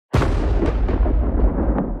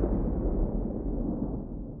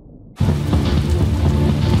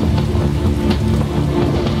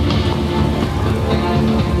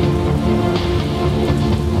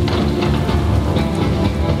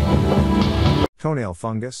Toenail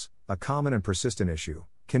fungus, a common and persistent issue,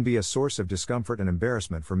 can be a source of discomfort and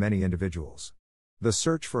embarrassment for many individuals. The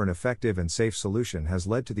search for an effective and safe solution has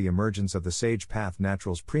led to the emergence of the Sage Path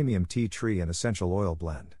Naturals Premium Tea Tree and Essential Oil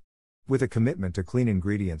Blend. With a commitment to clean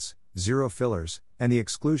ingredients, zero fillers, and the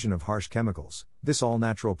exclusion of harsh chemicals, this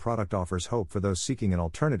all-natural product offers hope for those seeking an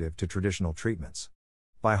alternative to traditional treatments.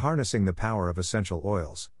 By harnessing the power of essential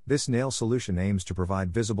oils, this nail solution aims to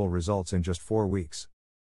provide visible results in just 4 weeks.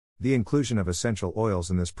 The inclusion of essential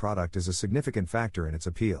oils in this product is a significant factor in its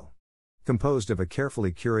appeal. Composed of a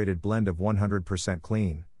carefully curated blend of 100%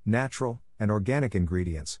 clean, natural, and organic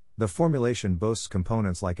ingredients, the formulation boasts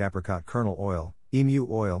components like apricot kernel oil, emu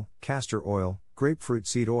oil, castor oil, grapefruit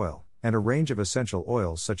seed oil, and a range of essential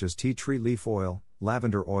oils such as tea tree leaf oil,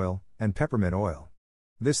 lavender oil, and peppermint oil.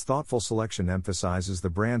 This thoughtful selection emphasizes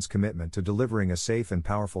the brand's commitment to delivering a safe and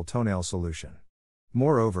powerful toenail solution.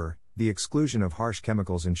 Moreover, the exclusion of harsh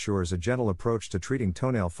chemicals ensures a gentle approach to treating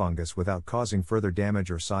toenail fungus without causing further damage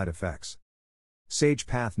or side effects. Sage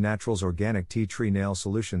Path Naturals Organic Tea Tree Nail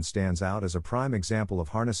Solution stands out as a prime example of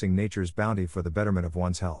harnessing nature's bounty for the betterment of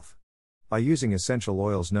one's health. By using essential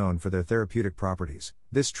oils known for their therapeutic properties,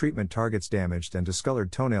 this treatment targets damaged and discolored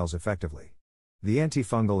toenails effectively. The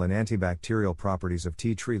antifungal and antibacterial properties of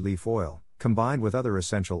tea tree leaf oil, combined with other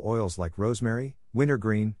essential oils like rosemary,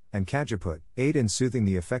 wintergreen, and cajeput, aid in soothing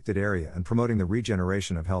the affected area and promoting the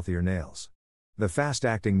regeneration of healthier nails. The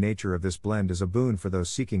fast-acting nature of this blend is a boon for those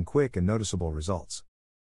seeking quick and noticeable results.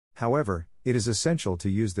 However, it is essential to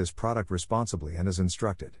use this product responsibly and as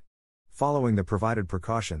instructed. Following the provided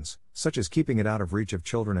precautions, such as keeping it out of reach of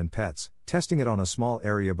children and pets, testing it on a small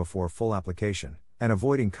area before full application, and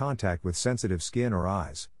avoiding contact with sensitive skin or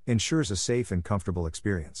eyes, ensures a safe and comfortable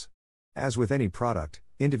experience. As with any product,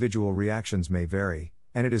 individual reactions may vary,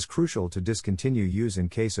 and it is crucial to discontinue use in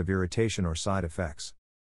case of irritation or side effects.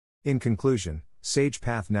 In conclusion, Sage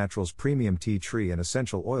Path Naturals Premium Tea Tree and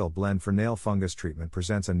Essential Oil Blend for Nail Fungus Treatment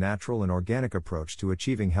presents a natural and organic approach to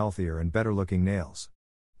achieving healthier and better-looking nails.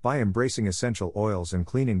 By embracing essential oils and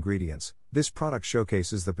clean ingredients, this product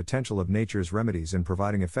showcases the potential of nature's remedies in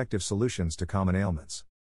providing effective solutions to common ailments.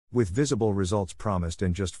 With visible results promised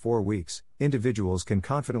in just 4 weeks, individuals can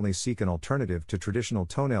confidently seek an alternative to traditional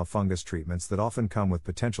toenail fungus treatments that often come with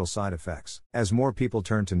potential side effects. As more people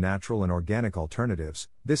turn to natural and organic alternatives,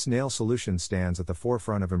 this nail solution stands at the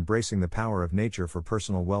forefront of embracing the power of nature for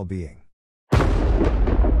personal well-being.